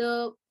why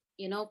the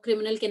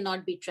criminal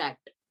cannot be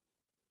tracked.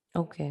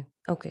 Okay.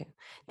 Okay.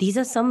 These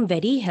are some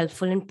very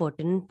helpful and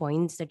pertinent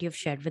points that you've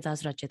shared with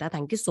us, Rachita.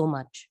 Thank you so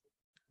much.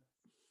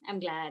 I'm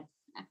glad.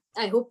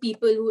 I hope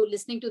people who are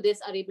listening to this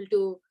are able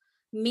to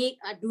make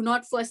do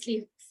not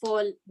firstly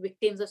fall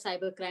victims of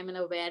cybercrime and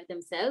aware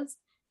themselves.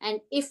 And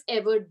if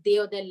ever they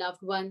or their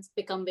loved ones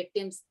become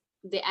victims,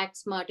 they act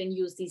smart and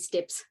use these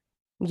tips.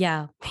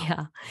 Yeah,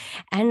 yeah.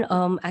 And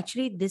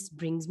actually this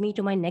brings me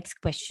to my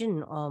next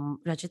question.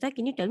 Rachita,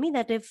 can you tell me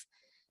that if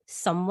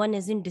someone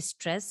is in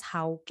distress,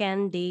 how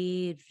can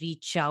they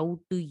reach out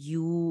to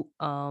you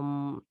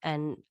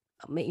and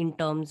in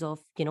terms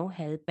of,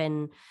 help,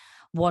 and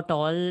what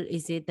all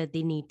is it that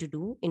they need to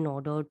do in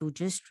order to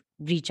just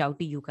reach out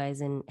to you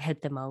guys and help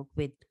them out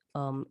with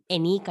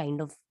any kind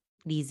of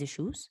these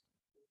issues?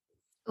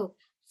 Oh,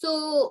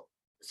 so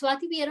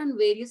Swati, we are on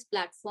various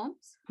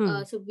platforms.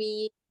 Hmm. So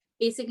we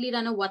basically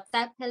run a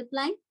WhatsApp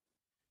helpline.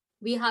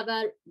 We have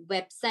our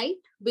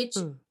website, which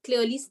Hmm.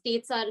 clearly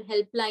states our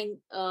helpline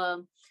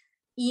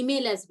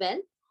email as well,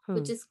 Hmm.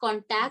 which is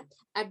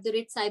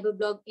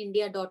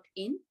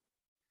contact@cyberblogindia.in.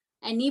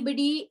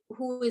 Anybody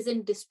who is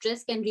in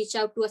distress can reach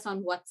out to us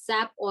on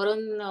WhatsApp or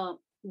on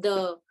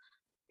the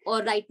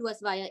or write to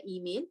us via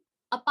email.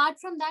 Apart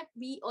from that,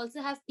 we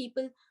also have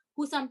people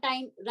who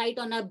sometimes write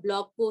on our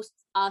blog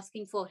posts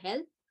asking for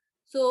help.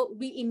 So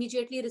we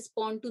immediately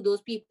respond to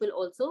those people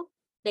also,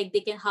 like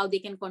how they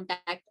can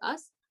contact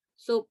us.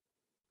 So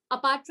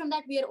apart from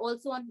that, we are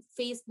also on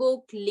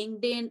Facebook,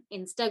 LinkedIn,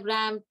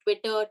 Instagram,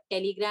 Twitter,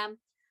 Telegram.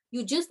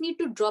 You just need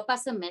to drop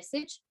us a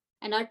message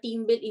and our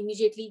team will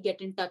immediately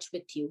get in touch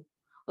with you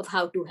of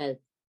how to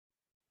help.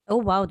 Oh,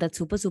 wow. That's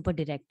super, super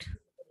direct.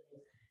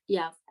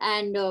 Yeah.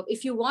 And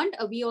if you want,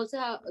 we also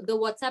have the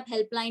WhatsApp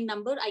helpline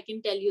number. I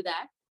can tell you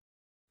that.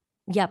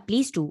 Yeah,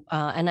 please do.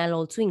 And I'll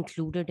also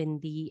include it in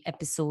the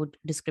episode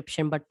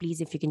description. But please,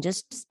 if you can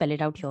just spell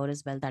it out here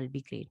as well, that'll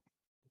be great.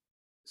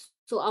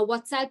 So our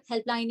WhatsApp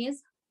helpline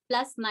is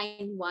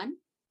 +91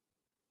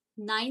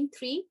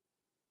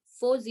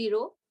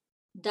 9340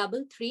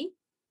 33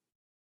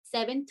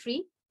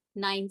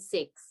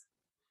 7396.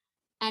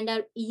 And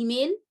our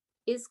email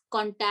is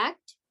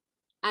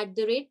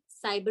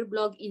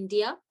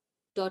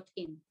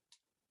contact@cyberblogindia.in.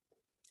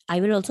 I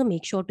will also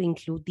make sure to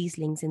include these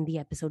links in the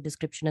episode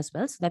description as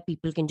well so that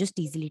people can just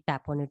easily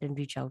tap on it and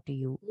reach out to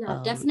you Yeah,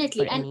 for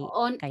definitely. And any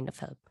kind of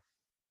help.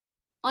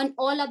 on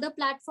all other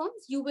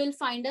platforms, you will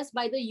find us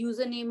by the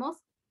username of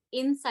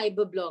in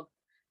cyberblog,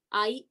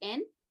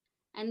 IN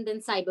and then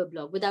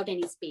cyberblog without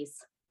any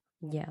space.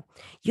 Yeah.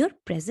 You're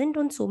present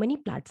on so many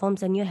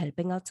platforms and you're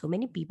helping out so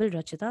many people,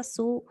 Rachita.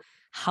 So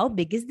how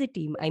big is the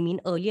team? I mean,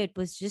 earlier it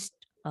was just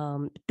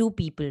two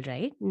people,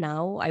 right?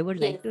 Now I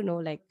would Yes. like to know,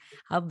 like,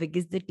 how big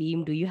is the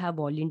team? Do you have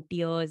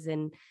volunteers,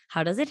 and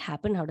how does it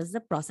happen? How does the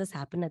process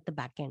happen at the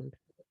back end?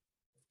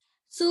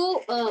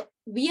 So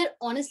we are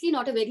honestly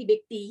not a very big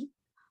team.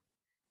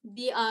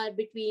 We are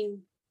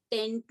between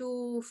 10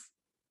 to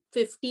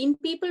 15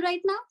 people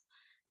right now.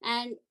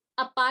 And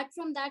apart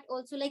from that,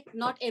 also, like,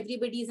 not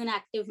everybody is an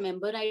active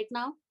member right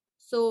now.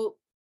 So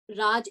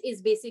Raj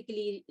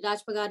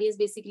Pagaria is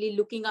basically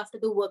looking after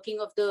the working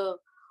of the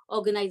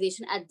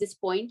organization at this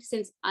point,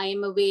 since I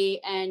am away,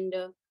 and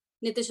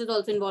Nitish is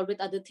also involved with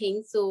other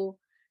things. So,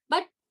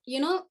 but you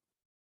know,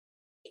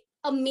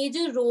 a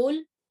major role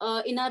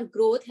in our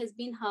growth has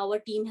been how our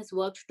team has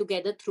worked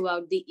together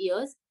throughout the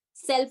years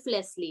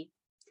selflessly.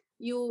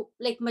 You,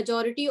 like,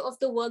 majority of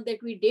the work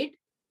that we did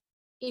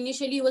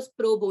initially was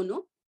pro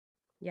bono.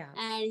 Yeah.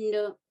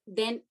 And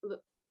then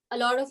a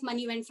lot of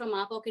money went from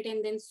our pocket,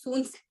 and then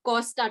soon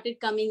costs started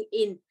coming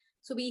in,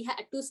 so we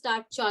had to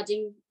start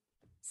charging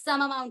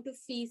some amount of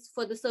fees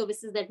for the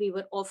services that we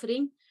were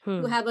offering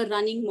to have a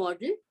running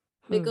model,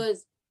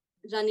 because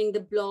running the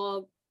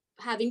blog,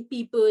 having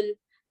people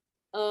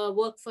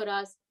work for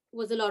us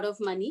was a lot of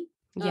money,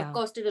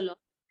 costed a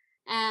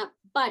lot.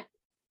 But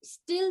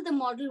still the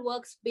model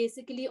works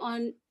basically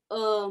on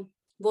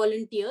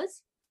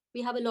volunteers.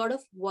 We have a lot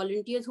of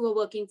volunteers who are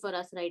working for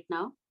us right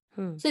now.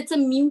 So it's a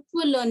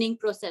mutual learning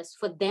process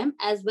for them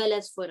as well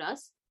as for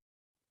us.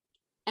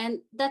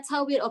 And that's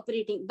how we're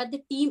operating. But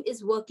the team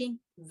is working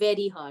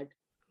very hard.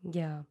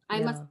 I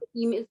must say, the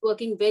team is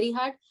working very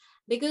hard,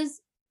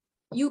 because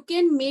you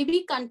can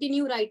maybe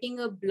continue writing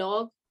a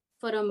blog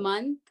for a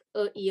month,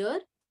 a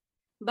year,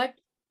 but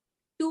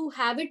to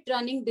have it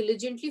running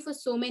diligently for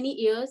so many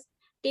years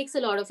takes a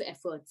lot of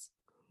efforts.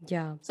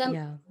 So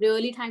I'm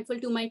really thankful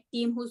to my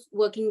team who's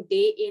working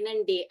day in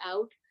and day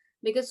out,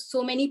 because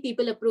so many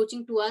people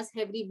approaching to us,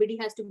 everybody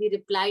has to be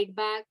replied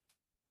back,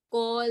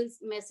 calls,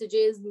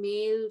 messages,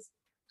 mails,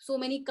 so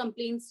many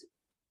complaints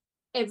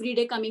every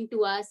day coming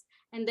to us,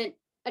 and then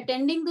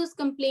attending those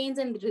complaints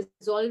and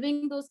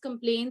resolving those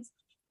complaints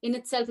in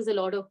itself is a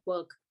lot of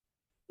work.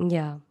 I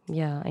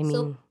mean,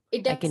 so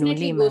it I can only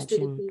definitely goes to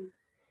the imagine. team.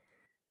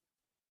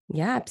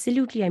 Yeah,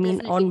 absolutely. I mean,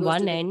 Definitely on goes to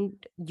one the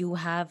end, you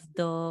have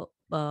the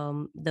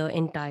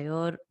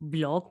entire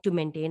blog to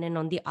maintain, and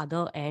on the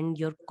other end,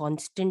 you're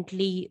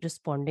constantly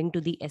responding to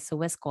the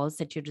SOS calls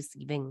that you're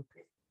receiving.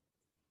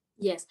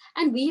 Yes,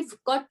 and we've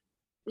got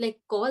like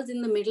calls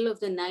in the middle of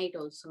the night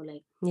also.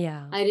 Like,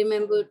 Yeah. I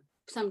remember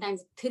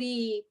sometimes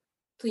 3,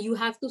 so you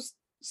have to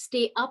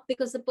stay up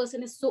because the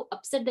person is so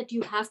upset that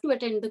you have to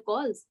attend the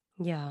calls.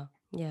 Yeah.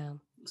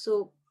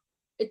 So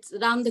it's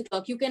round the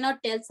clock. You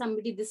cannot tell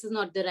somebody this is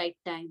not the right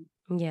time.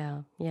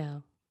 Yeah.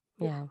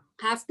 You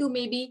have to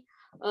maybe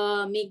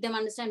make them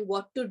understand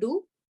what to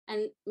do,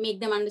 and make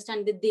them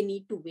understand that they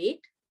need to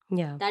wait.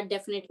 Yeah. That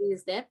definitely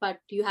is there, but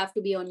you have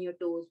to be on your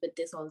toes with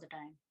this all the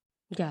time.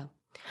 Yeah.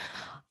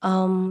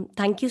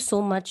 Thank you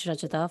so much,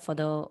 Rachita, for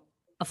the,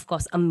 of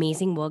course,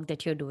 amazing work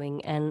that you're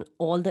doing and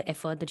all the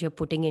effort that you're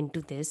putting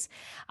into this.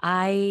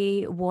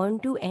 I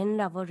want to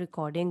end our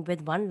recording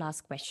with one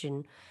last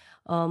question,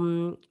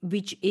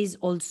 which is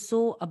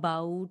also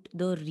about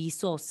the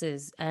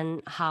resources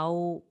and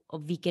how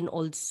we can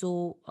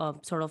also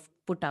sort of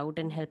put out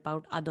and help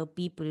out other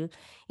people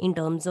in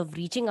terms of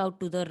reaching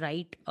out to the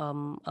right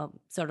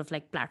sort of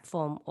like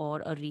platform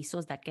or a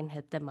resource that can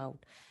help them out.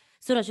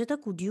 So,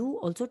 Rajita, could you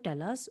also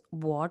tell us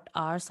what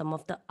are some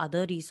of the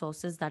other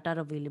resources that are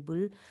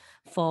available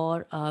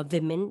for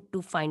women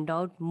to find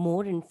out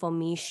more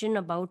information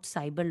about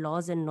cyber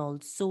laws and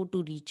also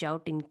to reach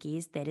out in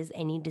case there is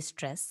any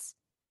distress?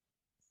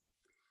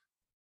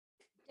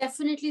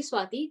 Definitely,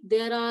 Swati.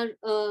 There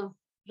are,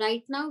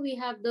 right now, we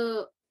have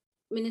the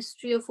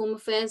Ministry of Home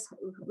Affairs,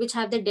 which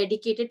have the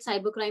dedicated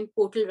cybercrime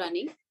portal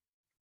running.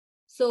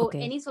 So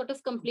any sort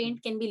of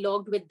complaint can be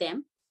logged with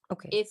them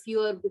if you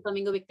are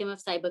becoming a victim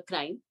of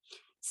cybercrime.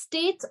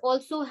 States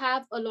also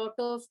have a lot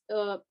of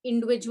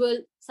individual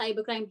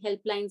cybercrime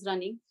helplines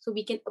running, so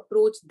we can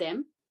approach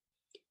them.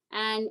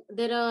 And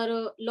there are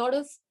a lot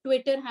of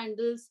Twitter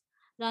handles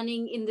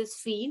running in this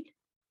field.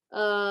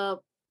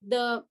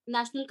 The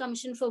National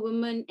Commission for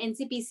Women,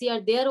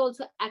 NCPCR, they are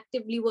also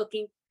actively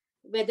working,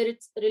 whether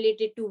it's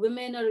related to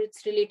women or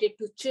it's related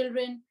to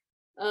children.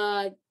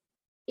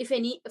 If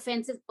any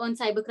offenses on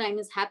cybercrime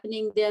is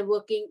happening, they are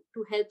working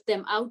to help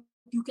them out.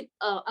 You can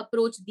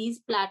approach these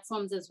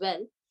platforms as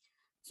well.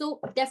 So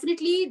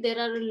definitely there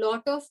are a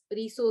lot of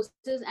resources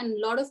and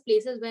a lot of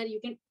places where you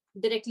can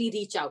directly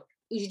reach out.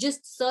 You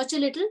just search a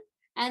little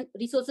and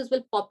resources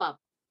will pop up.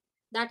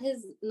 That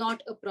is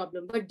not a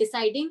problem. But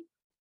deciding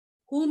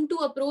whom to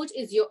approach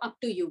is up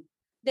to you.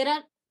 There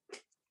are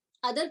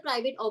other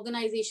private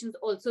organizations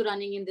also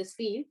running in this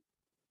field.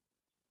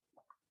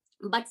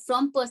 But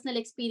from personal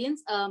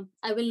experience,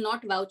 I will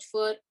not vouch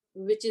for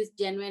which is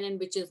genuine and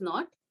which is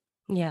not.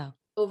 Yeah.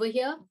 Over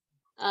here.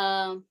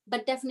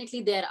 But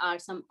definitely there are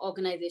some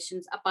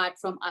organizations apart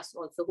from us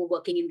also who are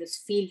working in this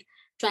field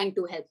trying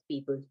to help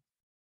people.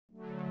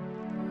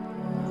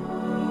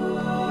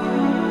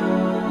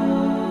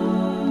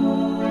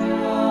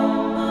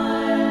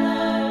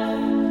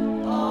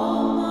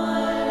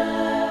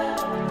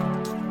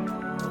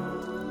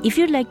 If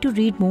you'd like to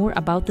read more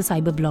about the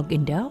Cyberblog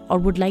India or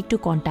would like to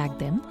contact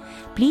them,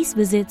 please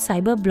visit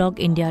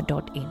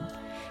cyberblogindia.in.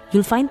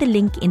 You'll find the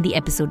link in the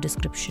episode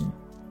description.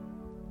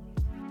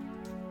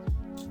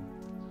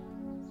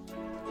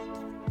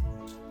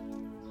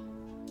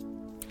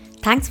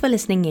 Thanks for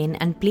listening in,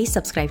 and please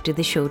subscribe to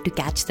the show to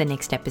catch the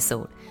next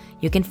episode.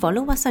 You can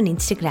follow us on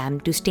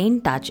Instagram to stay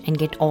in touch and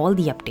get all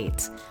the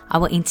updates.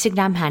 Our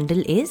Instagram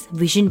handle is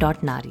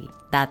vision.nari.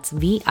 That's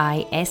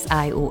vision.nari.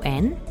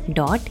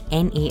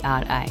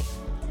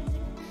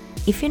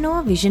 If you know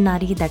a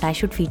visionary that I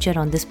should feature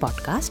on this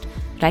podcast,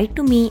 write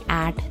to me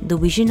at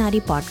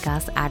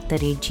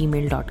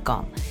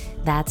thevisionarypodcast@gmail.com.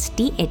 That's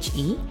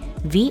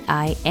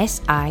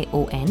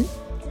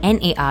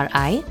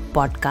THEVISIONNARI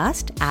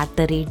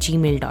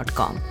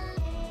podcast@gmail.com.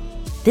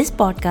 This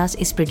podcast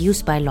is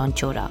produced by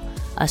Launchora,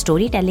 a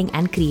storytelling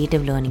and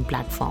creative learning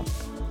platform.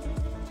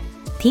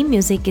 Theme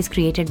music is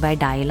created by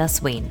Diala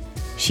Swain.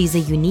 She's a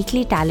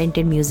uniquely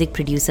talented music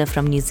producer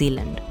from New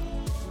Zealand.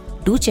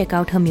 Do check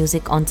out her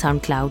music on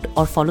SoundCloud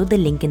or follow the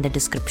link in the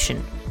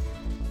description.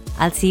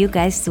 I'll see you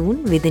guys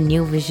soon with a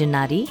new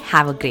visionary.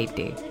 Have a great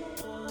day.